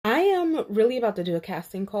really about to do a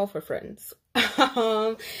casting call for Friends.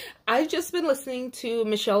 I've just been listening to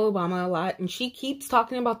Michelle Obama a lot, and she keeps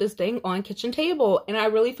talking about this thing on Kitchen Table, and I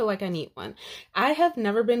really feel like I need one. I have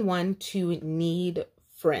never been one to need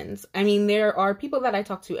friends. I mean, there are people that I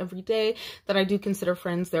talk to every day that I do consider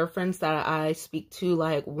friends. There are friends that I speak to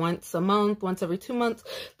like once a month, once every 2 months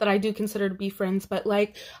that I do consider to be friends. But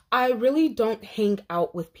like, I really don't hang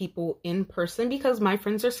out with people in person because my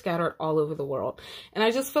friends are scattered all over the world. And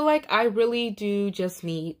I just feel like I really do just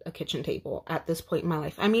need a kitchen table at this point in my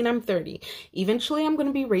life. I mean, I'm 30. Eventually, I'm going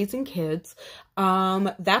to be raising kids.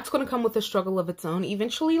 That's going to come with a struggle of its own.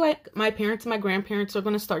 Eventually, like, my parents and my grandparents are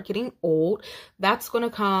going to start getting old. That's going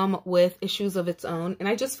to come with issues of its own. And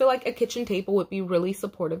I just feel like a kitchen table would be really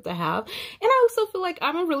supportive to have. And I also feel like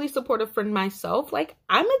I'm a really supportive friend myself. Like,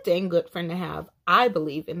 I'm a dang good friend to have, I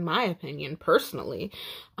believe, in my opinion, personally.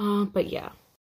 But yeah.